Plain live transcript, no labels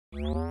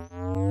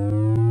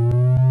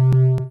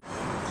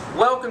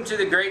welcome to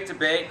the Great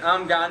Debate.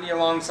 I'm Gandhi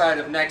alongside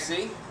of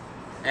Nexi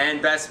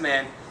and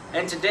Bestman.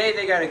 And today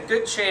they got a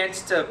good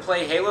chance to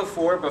play Halo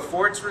 4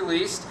 before it's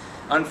released.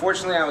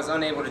 Unfortunately, I was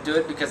unable to do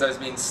it because I was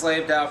being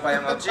slaved out by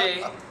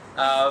MLG.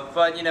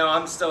 But, you know,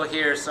 I'm still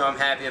here, so I'm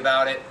happy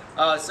about it.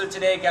 So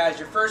today, guys,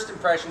 your first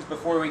impressions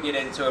before we get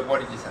into it,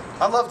 what did you think?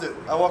 I loved it.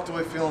 I walked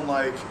away feeling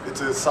like it's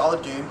a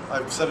solid game.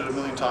 I've said it a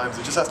million times.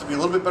 It just has to be a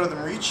little bit better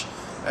than Reach,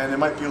 and it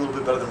might be a little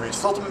bit better than Reach.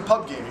 It's the ultimate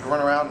pub game. You can run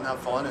around and have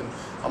fun, and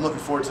I'm looking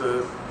forward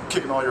to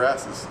kicking all your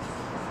asses.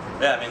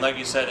 Yeah, I mean, like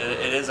you said,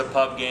 it is a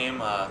pub game.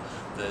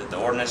 The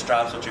Ordnance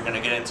drops, which you're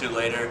going to get into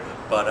later,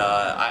 but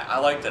I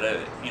like that.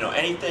 You know,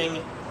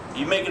 anything,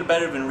 you make it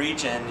better than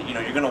Reach, and you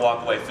know you're going to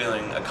walk away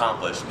feeling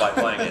accomplished by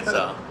playing it.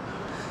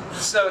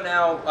 So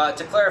now,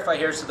 to clarify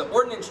here, so the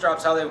Ordnance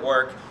drops, how they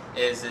work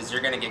is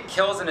you're going to get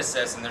kills and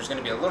assists, and there's going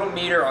to be a little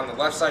meter on the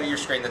left side of your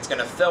screen that's going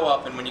to fill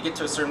up, and when you get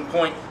to a certain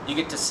point, you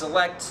get to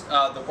select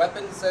the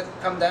weapons that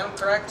come down,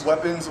 correct?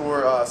 Weapons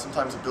or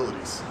sometimes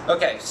abilities.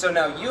 Okay, so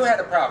now you had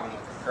a problem with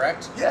it,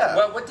 correct? Yeah.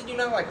 What did you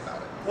not like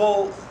about it?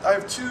 Well, I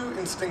have two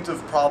instinctive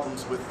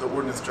problems with the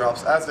Ordnance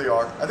drops as they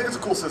are. I think it's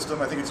a cool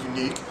system. I think it's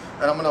unique,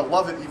 and I'm going to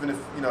love it even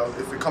if, you know,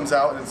 if it comes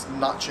out and it's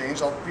not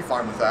changed, I'll be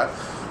fine with that.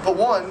 But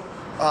one,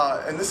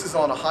 and this is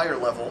on a higher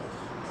level,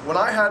 when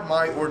I had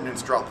my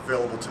Ordnance drop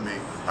available to me,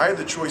 I had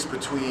the choice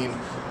between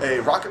a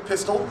rocket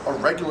pistol, a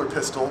regular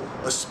pistol,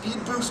 a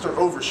speed boost, or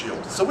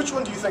overshield. So which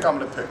one do you think I'm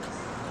going to pick?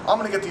 I'm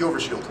going to get the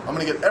overshield. I'm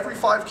going to get every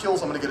 5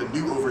 kills, I'm going to get a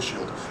new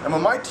overshield. And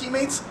when my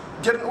teammates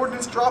get an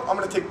Ordnance drop, I'm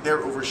going to take their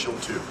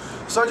overshield too.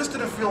 So I just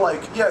didn't feel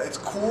like, yeah, it's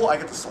cool, I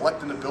get to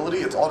select an ability,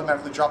 it's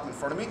automatically dropped in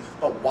front of me,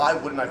 but why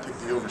wouldn't I pick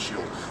the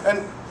overshield?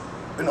 And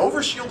an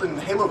overshield in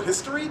Halo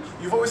history,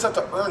 you've always had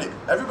to earn it.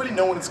 Everybody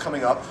knows when it's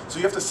coming up, so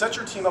you have to set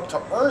your team up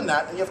to earn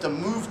that, and you have to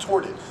move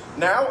toward it.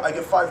 Now, I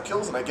get 5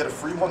 kills and I get a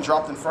free one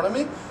dropped in front of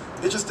me.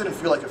 It just didn't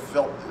feel like it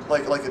felt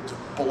like it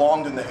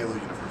belonged in the Halo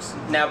universe.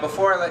 Now,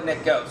 before I let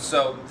Nick go,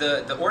 so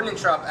the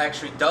Ordnance drop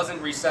actually doesn't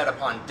reset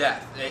upon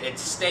death. It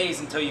stays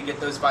until you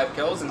get those 5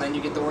 kills, and then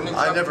you get the Ordnance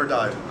drop? I never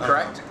died.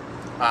 Correct?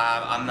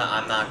 I'm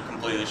not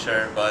completely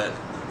sure, but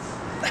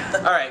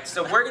Alright,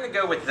 so we're going to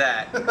go with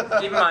that.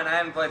 Keep in mind, I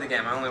haven't played the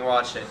game, I only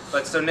watched it.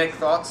 But so Nick,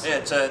 thoughts? yeah,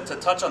 to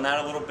touch on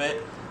that a little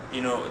bit,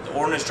 you know, the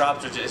Ordnance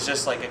drops, it's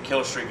just like a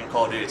kill streak in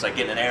Call of Duty. It's like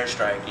getting an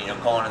airstrike, you know,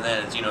 calling it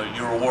in. It's, you know,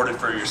 you're rewarded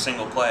for your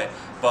single play.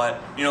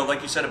 But, you know,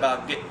 like you said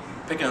about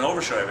picking an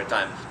overshield every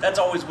time, that's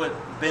always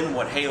been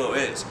what Halo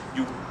is.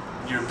 You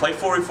play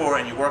 4v4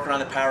 and you're working on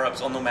the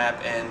power-ups on the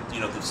map and, you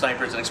know, the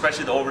snipers and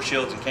especially the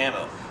overshields and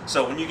camo.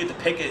 So when you get to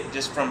pick it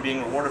just from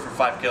being rewarded for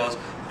 5 kills, it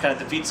kind of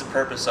defeats the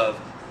purpose of,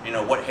 you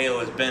know, what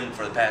Halo has been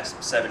for the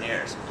past 7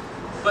 years.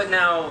 But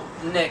now,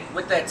 Nick,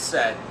 with that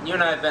said, you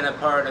and I have been a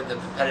part of the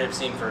competitive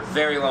scene for a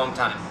very long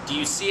time. Do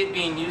you see it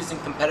being used in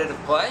competitive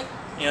play?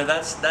 You know,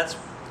 that's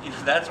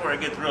where it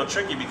gets real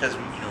tricky because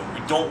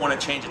we don't want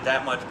to change it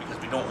that much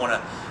because we don't want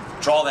to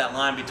draw that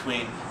line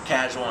between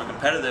casual and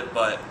competitive.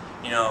 But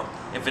you know,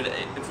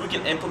 if we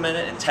can implement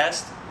it and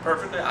test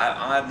perfectly,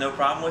 I have no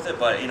problem with it.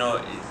 But you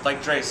know,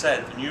 like Dre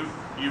said, you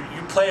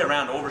play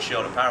around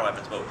overshield and power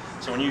weapons, but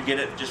so when you get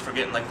it just for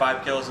getting like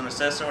 5 kills and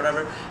assists or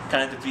whatever,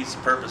 kind of defeats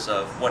the purpose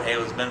of what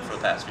Halo's been for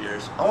the past few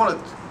years. I want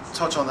to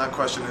touch on that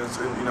question is,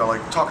 you know,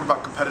 like talking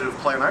about competitive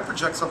play, and I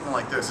project something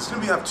like this. It's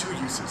going to have 2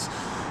 uses.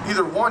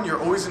 Either one, you're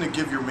always going to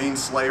give your main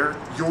slayer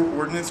your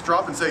Ordnance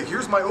drop and say,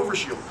 here's my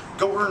overshield.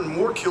 Go earn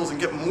more kills and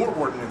get more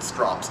Ordnance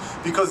drops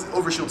because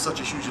overshield's such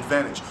a huge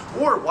advantage.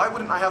 Or why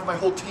wouldn't I have my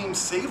whole team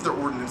save their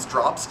Ordnance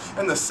drops,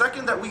 and the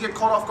second that we get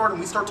caught off guard and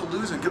we start to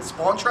lose and get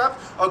spawn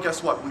trapped, oh,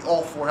 guess what? We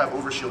all 4 have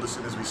overshield as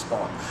soon as we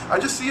spawn. I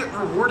just see it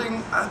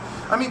rewarding.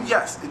 I mean,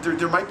 yes,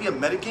 there might be a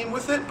metagame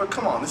with it, but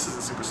come on, this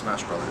isn't Super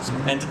Smash Brothers.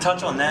 And to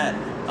touch on that,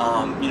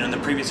 you know, in the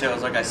previous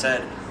Halos, like I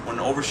said, when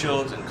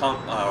overshields and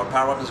or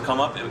power weapons come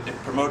up, it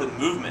promoted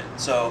movement.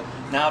 So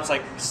now it's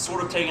like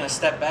sort of taking a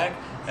step back.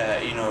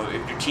 You know,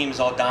 if your team is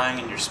all dying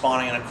and you're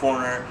spawning in a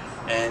corner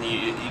and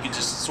you can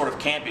just sort of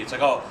camp it. It's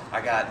like, oh, I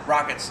got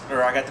rockets,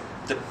 or I got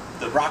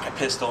the rocket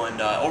pistol and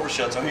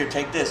overshield, so here,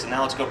 take this, and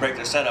now let's go break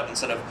their setup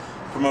instead of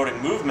promoting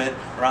movement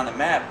around the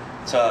map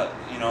to,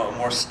 you know, a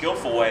more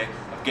skillful way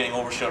of getting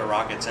overshield or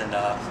rockets and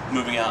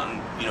moving out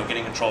and, you know,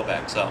 getting control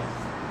back.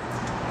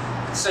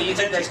 So you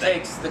think that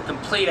takes the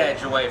complete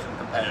edge away from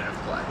competitive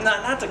play?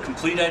 Not the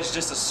complete edge,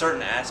 just a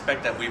certain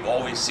aspect that we've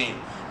always seen.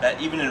 That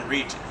even in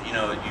Reach, you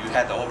know, you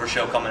had the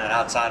overshield coming in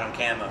outside on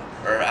camo,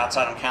 or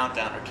outside on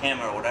countdown, or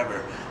camo, or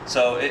whatever.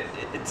 So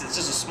it's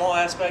just a small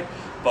aspect,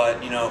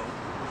 but, you know,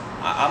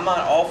 I'm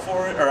not all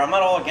for it, or I'm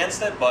not all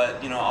against it,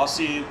 but, you know, I'll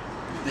see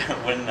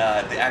when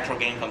the actual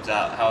game comes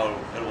out how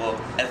it will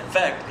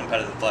affect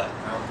competitive play.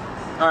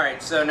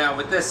 Alright, so now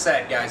with this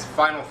said, guys,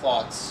 final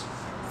thoughts.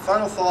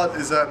 Final thought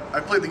is that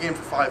I played the game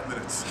for 5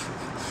 minutes.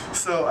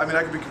 So, I mean,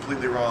 I could be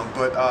completely wrong,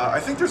 but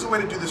I think there's a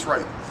way to do this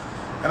right.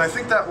 And I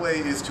think that way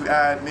is to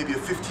add maybe a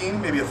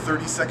 15, maybe a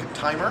 30-second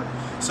timer.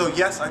 So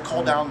yes, I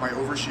call down my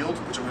overshield,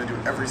 which I'm going to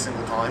do every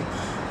single time.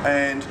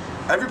 And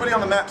everybody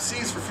on the map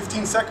sees for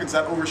 15 seconds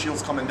that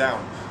overshield's coming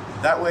down.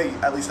 That way,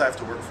 at least I have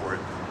to work for it.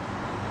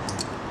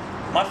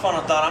 my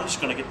final thought, I'm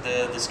just going to get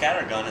the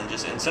scatter gun and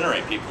just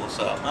incinerate people.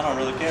 So I don't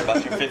really care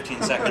about your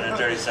 15-second and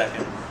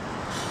 30-second.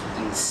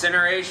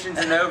 Incinerations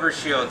and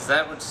overshields.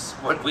 That's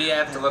what we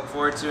have to look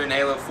forward to in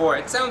Halo 4.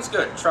 It sounds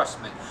good,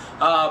 trust me.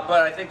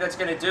 But I think that's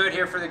going to do it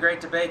here for the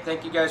great debate.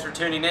 Thank you guys for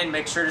tuning in.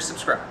 Make sure to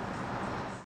subscribe.